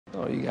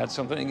Oh, you got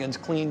something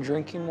against clean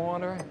drinking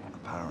water?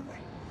 Apparently.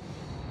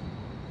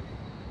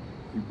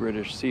 You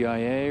British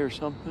CIA or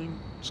something?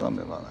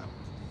 Something like that.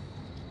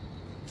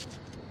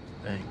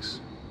 Thanks.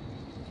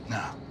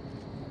 No.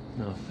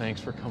 No, thanks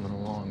for coming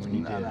along when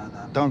you did.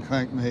 No. Don't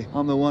thank me.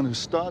 I'm the one who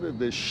started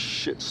this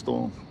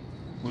shitstorm.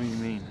 What do you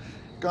mean?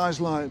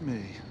 Guys like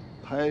me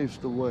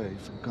paved the way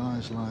for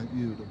guys like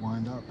you to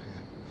wind up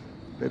here.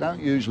 They don't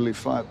usually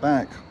fight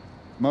back.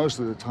 Most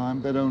of the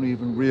time, they don't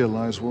even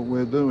realize what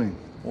we're doing.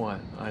 What?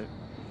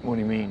 What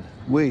do you mean?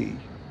 We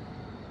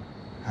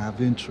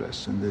have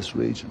interests in this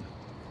region.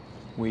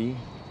 We?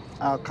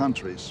 Our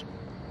countries.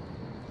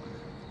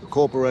 The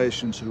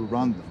corporations who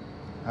run them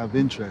have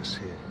interests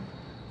here.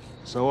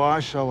 So I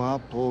show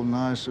up all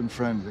nice and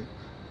friendly,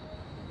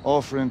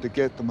 offering to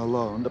get them a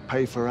loan to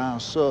pay for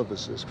our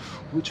services,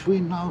 which we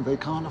know they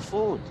can't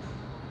afford.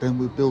 Then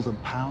we build them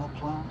power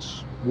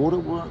plants,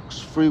 waterworks,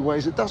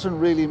 freeways, it doesn't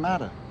really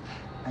matter.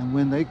 And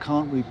when they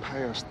can't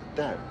repay us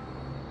the debt,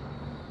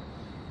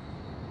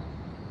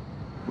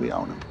 we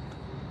own them.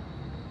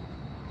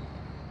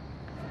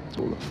 It's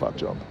all a fuck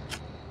job.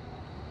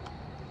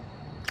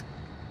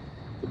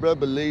 The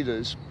rebel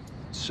leaders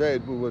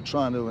said we were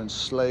trying to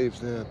enslave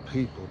their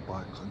people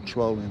by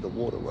controlling the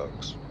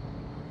waterworks.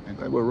 And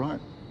they were right.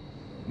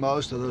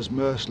 Most of those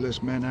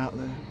merciless men out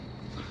there,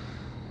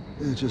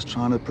 they're just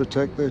trying to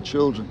protect their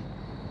children,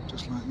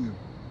 just like you.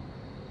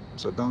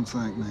 So don't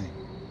thank me.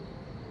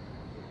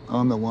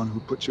 I'm the one who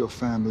put your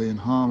family in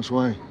harm's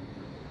way.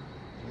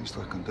 Least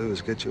I can do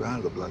is get you out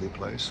of the bloody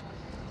place.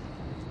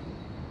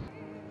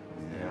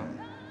 Yeah.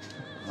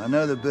 I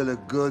know the bill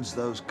of goods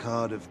those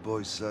Cardiff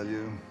boys sell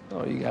you.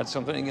 Oh, you got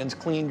something against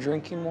clean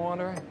drinking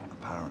water?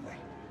 Apparently.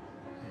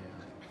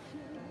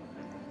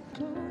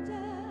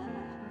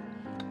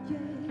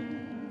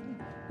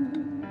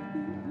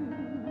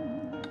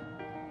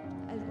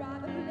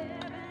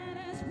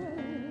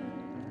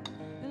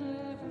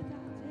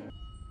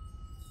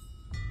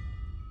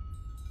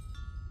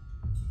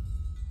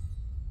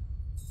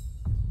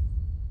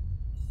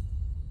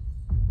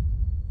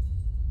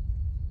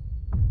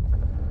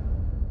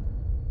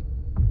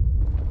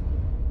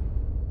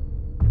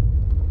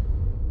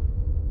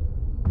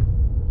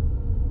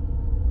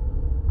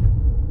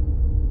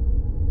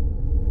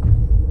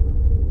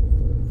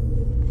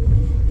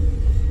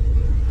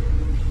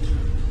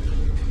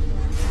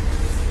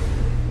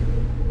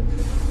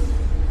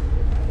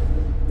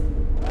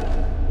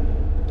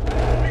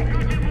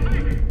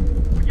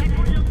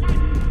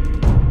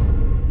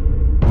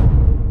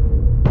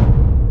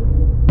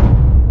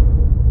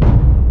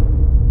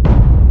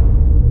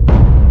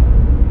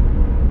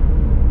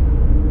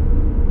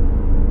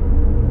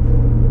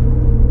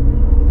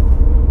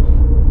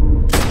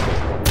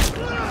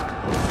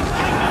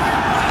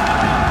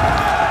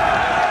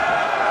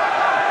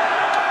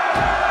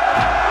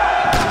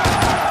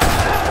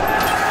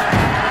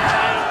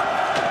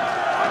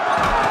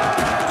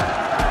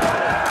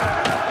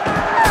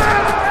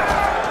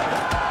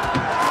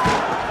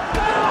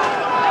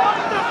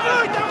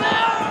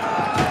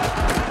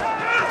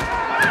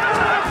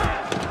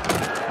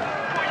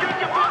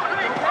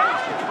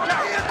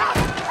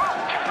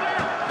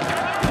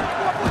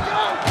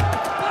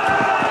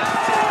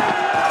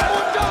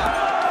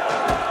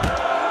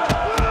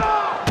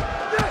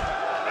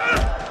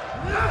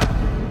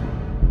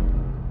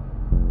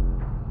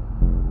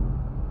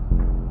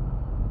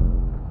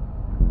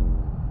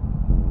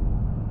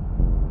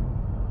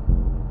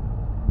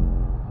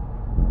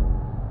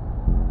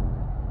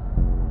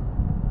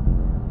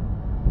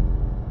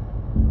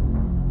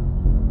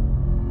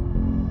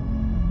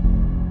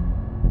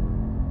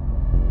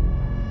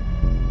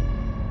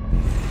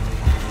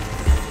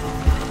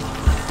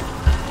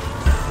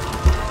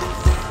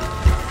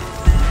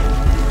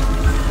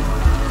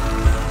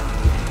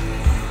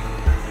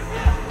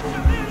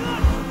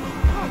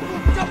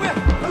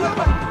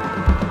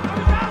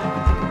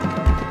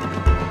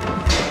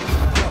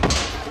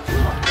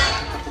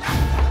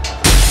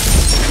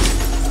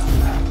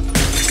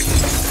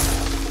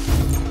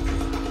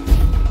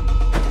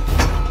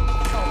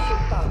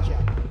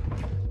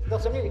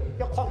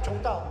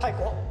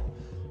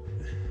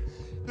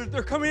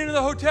 They're coming into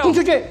the hotel.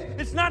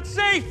 It's not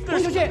safe.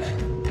 Sir,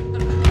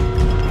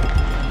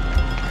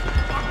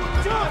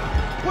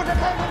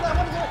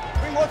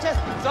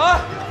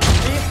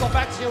 please go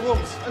back to your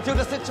rooms until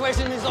the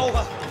situation is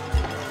over.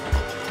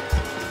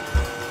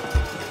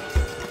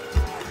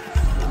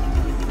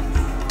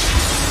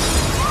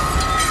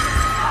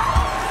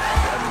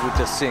 We're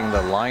just seeing the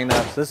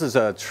lineups. This is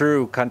a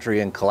true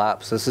country in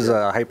collapse. This is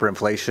a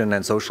hyperinflation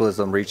and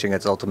socialism reaching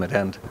its ultimate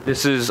end.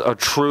 This is a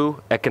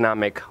true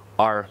economic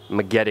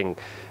Armageddon.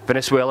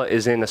 Venezuela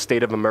is in a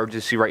state of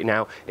emergency right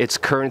now. Its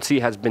currency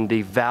has been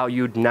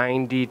devalued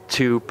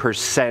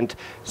 92%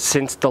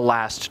 since the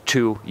last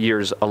 2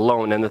 years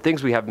alone. And the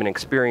things we have been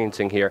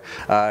experiencing here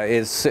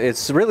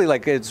it's really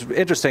like, it's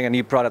interesting, and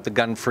you brought up the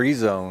gun-free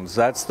zones.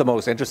 That's the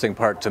most interesting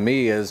part to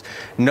me, is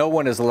no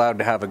one is allowed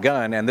to have a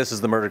gun, and this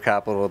is the murder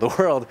capital of the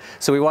world.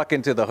 So we walk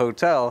into the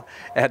hotel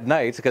at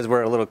night, because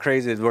we're a little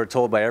crazy, we're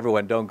told by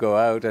everyone don't go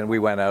out, and we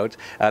went out.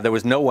 There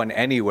was no one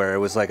anywhere. It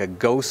was like a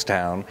ghost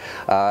town.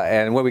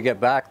 And when we get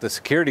back, the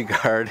security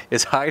guard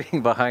is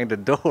hiding behind a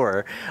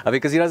door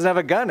because he doesn't have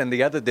a gun, and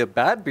the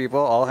bad people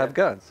all have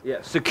guns.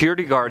 Yeah,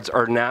 security guards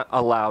are not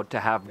allowed to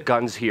have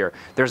guns here.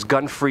 There's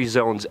gun-free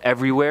zones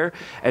everywhere,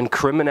 and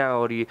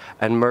criminality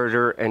and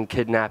murder and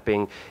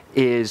kidnapping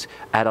is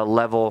at a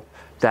level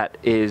that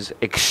is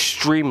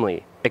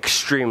extremely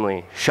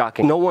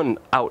shocking. No one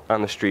out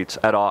on the streets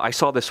at all. I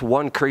saw this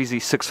one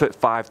crazy 6'5",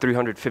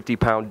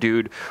 350-pound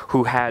dude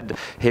who had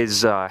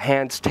his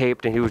hands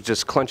taped, and he was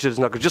just clenching his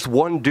knuckles. Just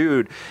one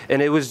dude,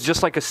 and it was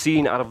just like a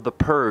scene out of The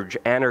Purge,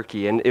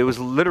 Anarchy, and it was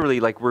literally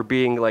like we're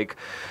being like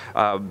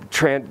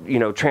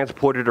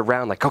transported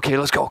around. Like, okay,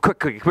 let's go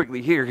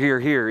quickly,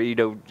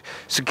 here.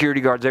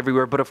 Security guards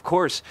everywhere. But of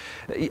course,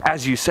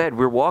 as you said,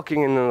 we're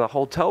walking in the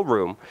hotel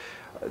room.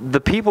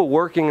 The people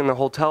working in the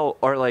hotel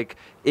are like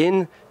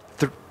in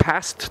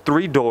past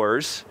 3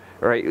 doors,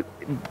 right,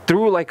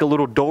 through like a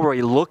little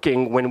doorway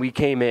looking when we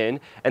came in,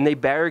 and they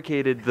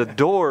barricaded the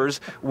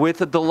doors with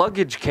the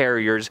luggage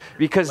carriers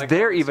because like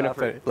they're even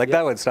afraid. Like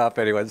that would stop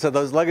anyone. So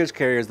those luggage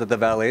carriers that the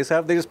valets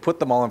have, they just put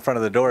them all in front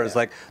of the doors.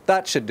 Like,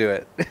 that should do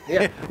it.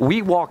 Yeah.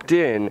 We walked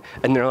in,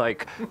 and they're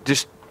like,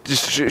 just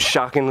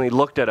shockingly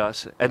looked at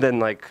us, and then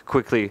like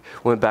quickly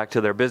went back to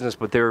their business.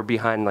 But they were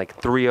behind like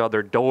 3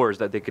 other doors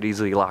that they could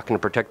easily lock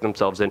and protect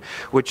themselves in,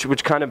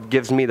 which kind of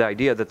gives me the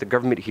idea that the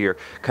government here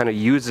kind of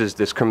uses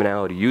this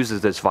criminality,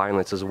 uses this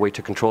violence as a way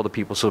to control the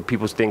people. So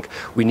people think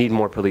we need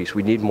more police,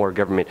 we need more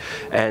government,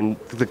 and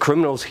the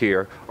criminals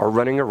here are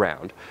running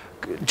around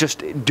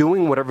just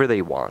doing whatever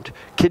they want,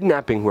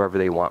 kidnapping whoever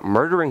they want,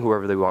 murdering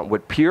whoever they want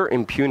with pure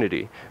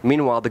impunity.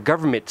 Meanwhile, the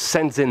government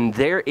sends in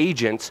their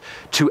agents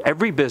to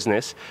every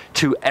business,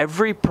 to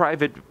every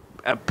private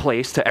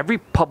place, to every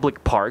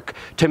public park,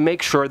 to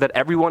make sure that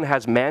everyone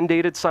has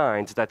mandated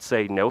signs that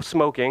say no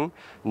smoking,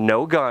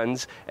 no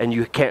guns, and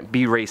you can't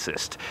be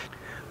racist.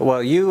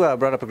 Well, you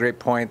brought up a great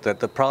point that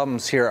the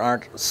problems here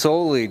aren't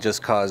solely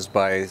just caused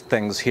by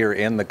things here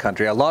in the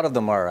country. A lot of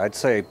them are. I'd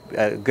say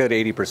a good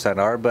 80%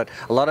 are, but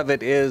a lot of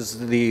it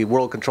is the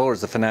world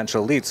controllers, the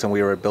financial elites, and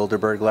we were at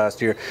Bilderberg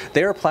last year.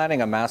 They are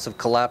planning a massive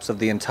collapse of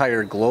the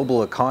entire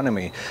global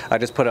economy. I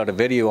just put out a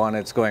video on it.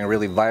 It's going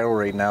really viral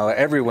right now.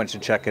 Everyone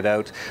should check it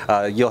out.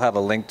 You'll have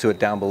a link to it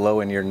down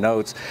below in your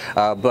notes.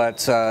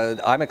 But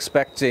I'm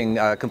expecting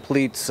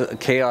complete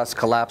chaos,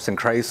 collapse, and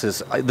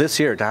crisis this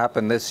year to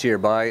happen this year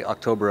by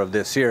October of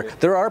this year.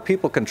 There are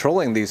people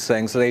controlling these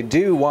things. So they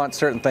do want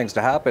certain things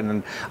to happen,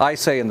 and I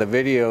say in the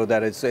video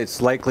that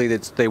it's likely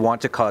that they want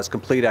to cause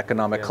complete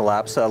economic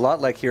collapse, a lot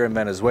like here in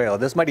Venezuela.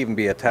 This might even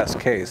be a test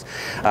case,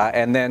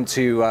 and then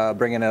to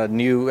bring in a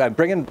new,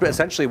 bring in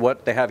essentially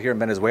what they have here in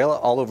Venezuela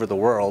all over the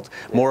world: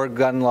 more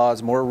gun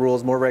laws, more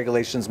rules, more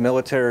regulations,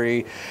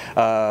 military,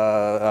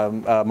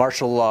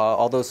 martial law,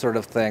 all those sort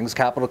of things,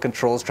 capital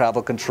controls,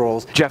 travel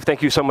controls. Jeff,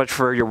 thank you so much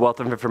for your wealth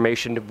of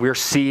information. We're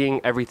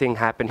seeing everything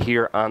happen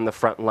here on the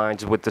front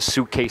lines with the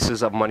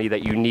suitcases of money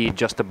that you need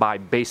just to buy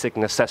basic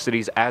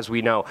necessities. As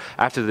we know,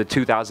 after the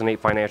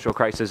 2008 financial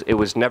crisis, it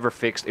was never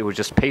fixed. It was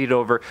just paid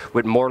over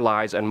with more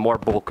lies and more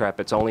bullcrap.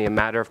 It's only a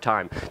matter of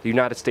time. The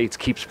United States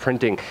keeps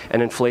printing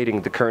and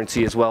inflating the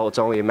currency as well. It's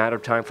only a matter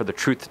of time for the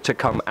truth to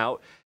come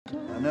out.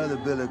 I know the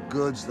bill of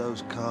goods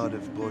those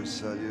Cardiff boys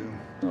sell you.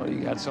 Oh,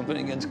 you got something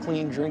against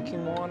clean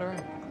drinking water?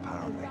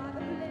 Apparently.